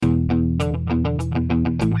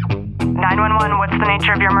What's the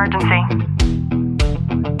nature of your emergency?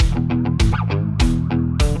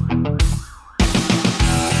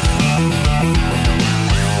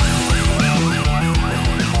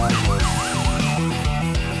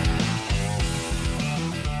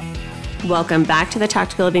 Welcome back to the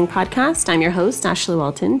Tactical Living Podcast. I'm your host, Ashley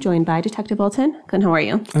Walton, joined by Detective Walton. Good, how are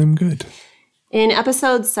you? I'm good. In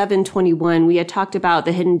episode 721, we had talked about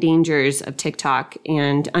the hidden dangers of TikTok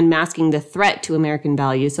and unmasking the threat to American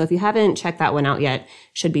values. So if you haven't checked that one out yet,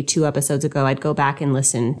 should be 2 episodes ago, I'd go back and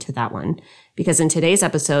listen to that one. Because in today's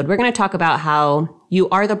episode, we're going to talk about how you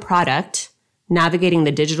are the product navigating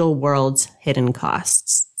the digital world's hidden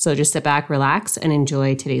costs. So just sit back, relax, and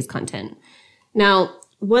enjoy today's content. Now,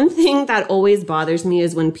 one thing that always bothers me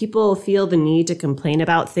is when people feel the need to complain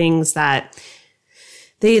about things that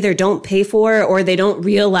they either don't pay for or they don't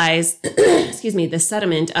realize, the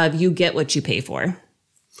sentiment of you get what you pay for.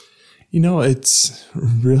 You know, it's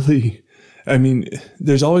really,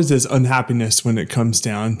 there's always this unhappiness when it comes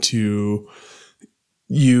down to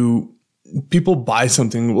people buy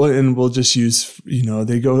something and we'll just use,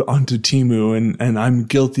 they go onto Temu and I'm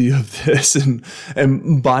guilty of this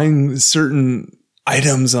and buying certain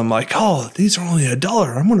items. I'm like, oh, these are only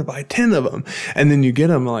 $1. I'm going to buy 10 of them. And then you get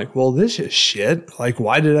them like, well, this is shit. Like,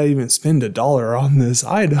 why did I even spend $1 on this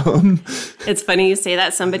item? It's funny you say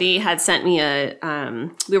that. Somebody had sent me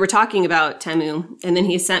we were talking about Temu, and then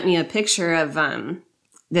he sent me a picture of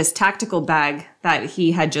this tactical bag that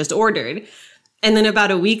he had just ordered. And then about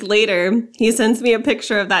a week later, he sends me a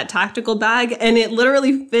picture of that tactical bag, and it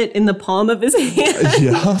literally fit in the palm of his hand.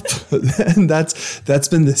 Yep. And that's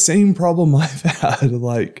been the same problem I've had.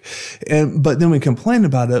 But then we complain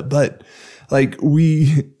about it, but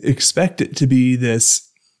we expect it to be this.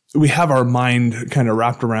 We have our mind kind of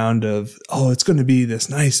wrapped around of, oh, it's going to be this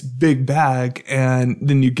nice big bag. And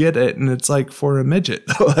then you get it and it's like for a midget,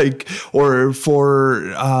 or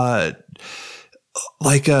for,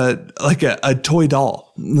 like a toy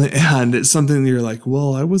doll. And it's something that you're like,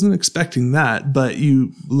 well, I wasn't expecting that. But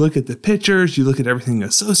you look at the pictures, you look at everything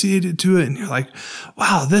associated to it, and you're like,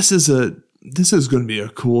 wow, this is going to be a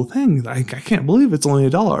cool thing. I can't believe it's only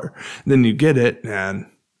 $1. And then you get it. And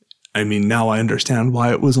now I understand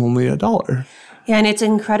why it was only $1. Yeah, and it's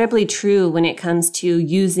incredibly true when it comes to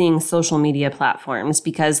using social media platforms,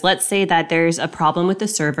 because let's say that there's a problem with the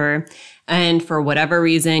server and for whatever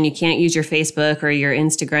reason, you can't use your Facebook or your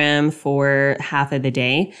Instagram for half of the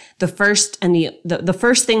day. The first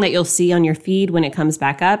thing that you'll see on your feed when it comes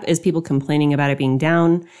back up is people complaining about it being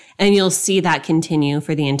down, and you'll see that continue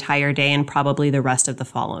for the entire day and probably the rest of the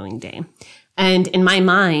following day. And in my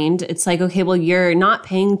mind, it's like, okay, well, you're not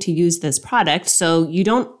paying to use this product, so you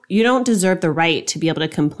don't deserve the right to be able to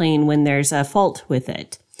complain when there's a fault with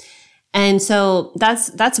it. And so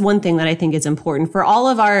that's one thing that I think is important for all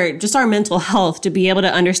of our mental health, to be able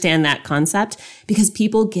to understand that concept, because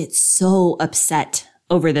people get so upset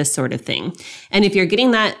over this sort of thing. And if you're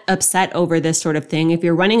getting that upset over this sort of thing, if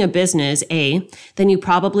you're running a business, then you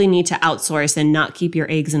probably need to outsource and not keep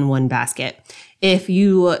your eggs in one basket. If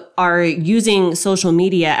you are using social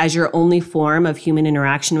media as your only form of human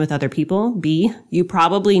interaction with other people, B, you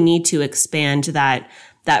probably need to expand that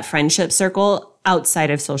friendship circle outside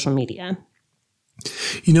of social media.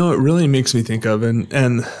 It really makes me think of,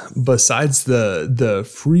 and besides the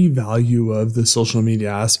free value of the social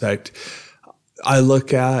media aspect, I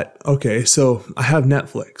look at, okay, so I have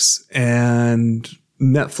Netflix and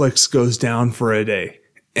Netflix goes down for a day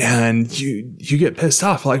and you get pissed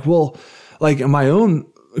off. My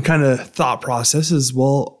own kind of thought process is,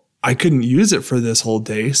 well, I couldn't use it for this whole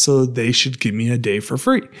day, so they should give me a day for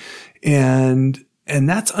free. And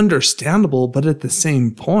that's understandable. But at the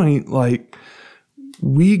same point,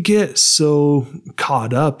 we get so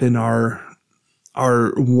caught up in our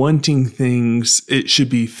wanting things, it should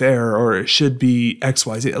be fair or it should be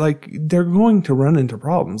XYZ. They're going to run into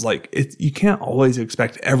problems. You can't always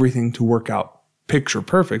expect everything to work out picture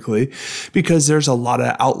perfectly, because there's a lot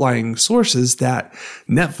of outlying sources that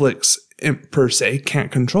Netflix per se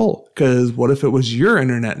can't control. Because what if it was your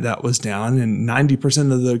internet that was down and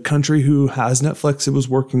 90% of the country who has Netflix, it was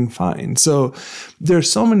working fine? So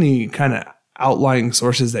there's so many kind of outlying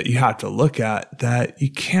sources that you have to look at that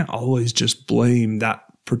you can't always just blame that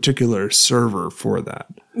particular server for that.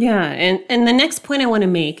 Yeah. And the next point I want to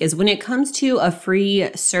make is when it comes to a free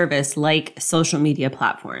service like social media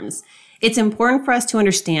platforms, it's important for us to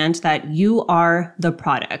understand that you are the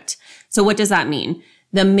product. So what does that mean?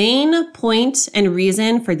 The main point and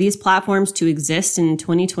reason for these platforms to exist in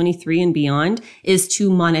 2023 and beyond is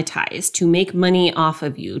to monetize, to make money off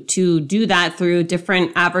of you, to do that through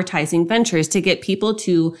different advertising ventures, to get people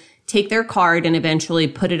to take their card and eventually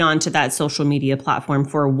put it onto that social media platform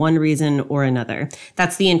for one reason or another.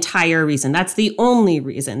 That's the entire reason. That's the only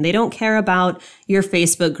reason. They don't care about your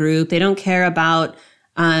Facebook group. They don't care about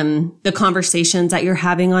the conversations that you're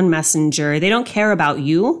having on Messenger. They don't care about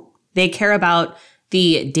you. They care about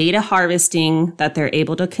the data harvesting that they're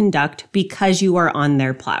able to conduct because you are on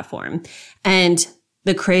their platform. And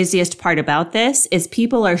the craziest part about this is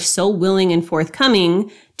people are so willing and forthcoming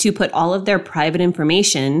to put all of their private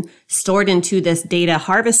information stored into this data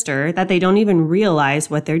harvester that they don't even realize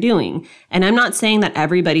what they're doing. And I'm not saying that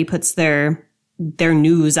everybody puts their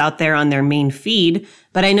news out there on their main feed,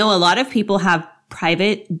 but I know a lot of people have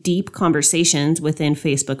private, deep conversations within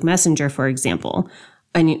Facebook Messenger, for example.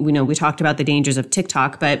 And we talked about the dangers of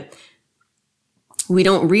TikTok, but we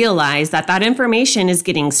don't realize that that information is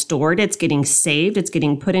getting stored, it's getting saved, it's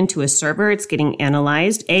getting put into a server, it's getting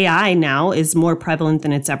analyzed. AI now is more prevalent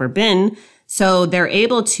than it's ever been. So they're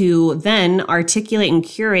able to then articulate and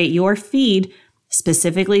curate your feed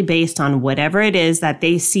specifically based on whatever it is that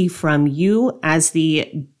they see from you as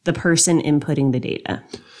the person inputting the data.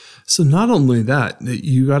 So not only that,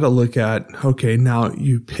 you got to look at, okay, now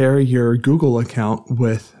you pair your Google account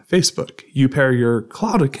with Facebook. You pair your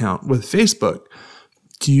cloud account with Facebook.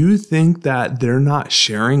 Do you think that they're not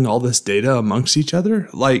sharing all this data amongst each other?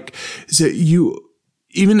 Like, is it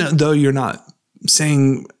even though you're not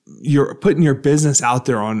saying you're putting your business out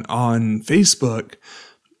there on Facebook,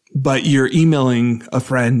 but you're emailing a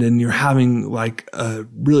friend and you're having like a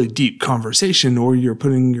really deep conversation, or you're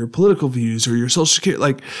putting your political views or your social security,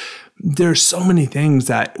 like there's so many things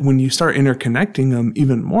that when you start interconnecting them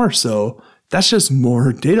even more so, that's just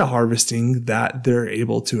more data harvesting that they're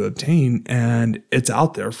able to obtain, and it's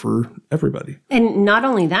out there for everybody. And not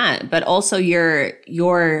only that, but also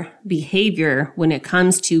your behavior when it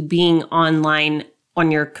comes to being online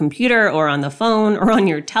on your computer or on the phone or on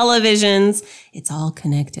your televisions, it's all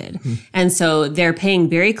connected. Mm-hmm. And so they're paying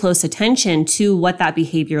very close attention to what that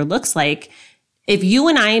behavior looks like. If you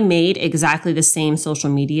and I made exactly the same social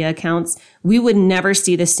media accounts, we would never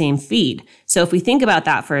see the same feed. So if we think about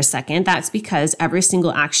that for a second, that's because every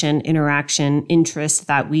single action, interaction, interest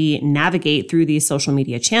that we navigate through these social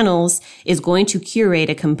media channels is going to curate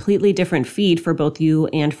a completely different feed for both you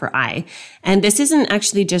and for I. And this isn't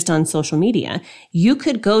actually just on social media. You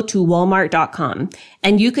could go to Walmart.com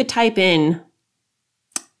and you could type in,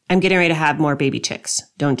 I'm getting ready to have more baby chicks.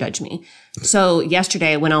 Don't judge me. So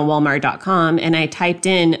yesterday I went on Walmart.com and I typed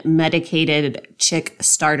in medicated chick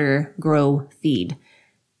starter grow feed.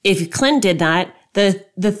 If Clint did that,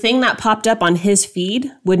 the thing that popped up on his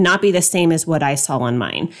feed would not be the same as what I saw on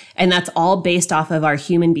mine. And that's all based off of our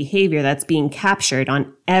human behavior that's being captured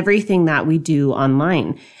on everything that we do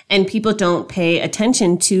online. And people don't pay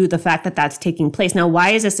attention to the fact that that's taking place. Now, why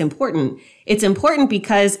is this important? It's important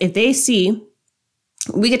because if they see,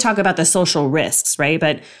 we could talk about the social risks, right?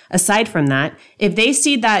 But aside from that, if they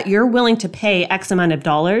see that you're willing to pay X amount of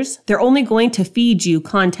dollars, they're only going to feed you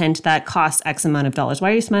content that costs X amount of dollars. Why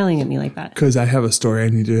are you smiling at me like that? Because I have a story I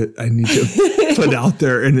need to put out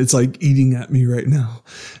there, and it's like eating at me right now.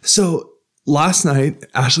 So last night,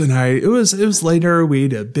 Ashley and I, it was later. We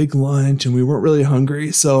ate a big lunch and we weren't really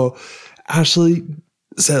hungry. So Ashley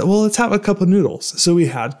said, well, let's have a cup of noodles. So we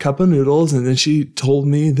had cup of noodles, and then she told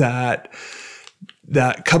me that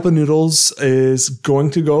cup of noodles is going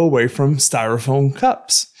to go away from styrofoam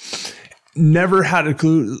cups. Never had a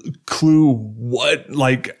clue what,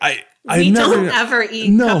 like, we don't ever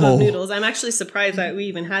eat cup of noodles. I'm actually surprised that we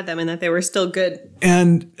even had them and that they were still good.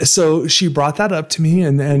 And so she brought that up to me,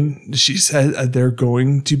 and then she said they're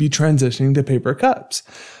going to be transitioning to paper cups.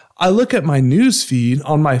 I look at my news feed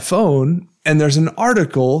on my phone, and there's an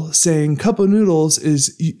article saying cup of noodles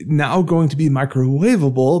is now going to be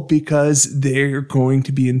microwavable because they're going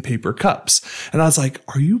to be in paper cups. And I was like,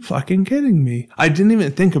 are you fucking kidding me? I didn't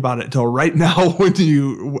even think about it till right now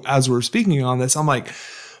as we're speaking on this. I'm like,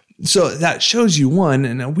 so that shows you one,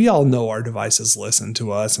 and we all know our devices listen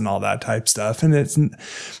to us and all that type stuff. And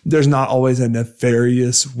there's not always a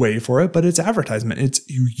nefarious way for it, but it's advertisement. It's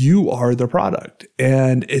you are the product.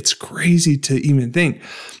 And it's crazy to even think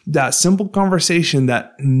that simple conversation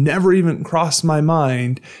that never even crossed my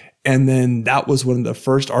mind. And then that was one of the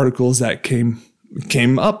first articles that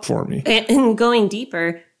came up for me. And going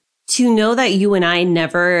deeper, to know that you and I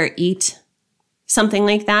never eat something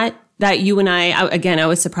like that you and I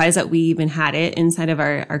was surprised that we even had it inside of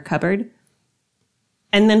our cupboard.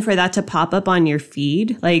 And then for that to pop up on your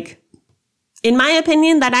feed, like, in my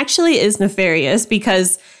opinion, that actually is nefarious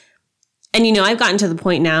because, and I've gotten to the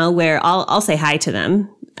point now where I'll say hi to them.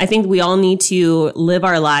 I think we all need to live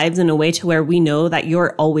our lives in a way to where we know that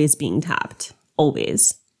you're always being tapped.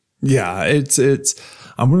 Always. Yeah,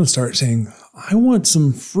 I'm going to start saying, I want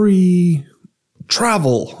some free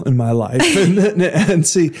travel in my life and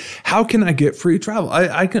see how can I get free travel.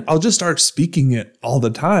 I'll just start speaking it all the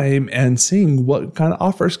time and seeing what kind of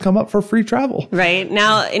offers come up for free travel. Right.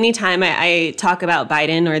 Now, anytime I talk about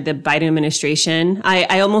Biden or the Biden administration,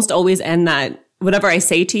 I almost always end that whatever I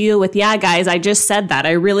say to you with, yeah, guys, I just said that.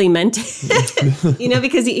 I really meant it,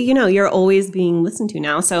 because, you're always being listened to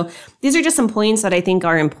now. So these are just some points that I think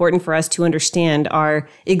are important for us to understand are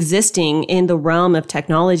existing in the realm of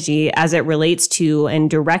technology as it relates to and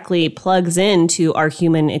directly plugs into our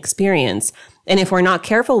human experience. And if we're not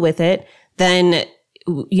careful with it, then,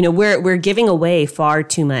 we're giving away far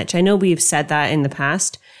too much. I know we've said that in the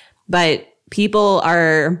past, but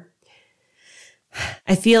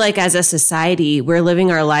I feel like as a society, we're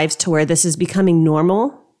living our lives to where this is becoming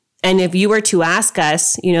normal. And if you were to ask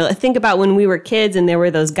us, think about when we were kids and there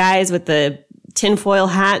were those guys with the tinfoil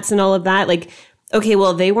hats and all of that. Like, okay,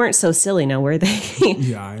 well, they weren't so silly now, were they?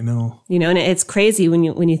 Yeah, I know. And it's crazy when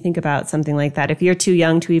you think about something like that. If you're too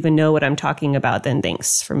young to even know what I'm talking about, then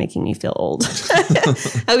thanks for making me feel old.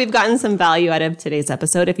 I hope you've gotten some value out of today's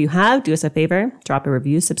episode. If you have, do us a favor, drop a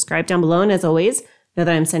review, subscribe down below. And as always, know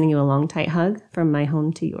that I'm sending you a long, tight hug from my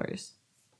home to yours.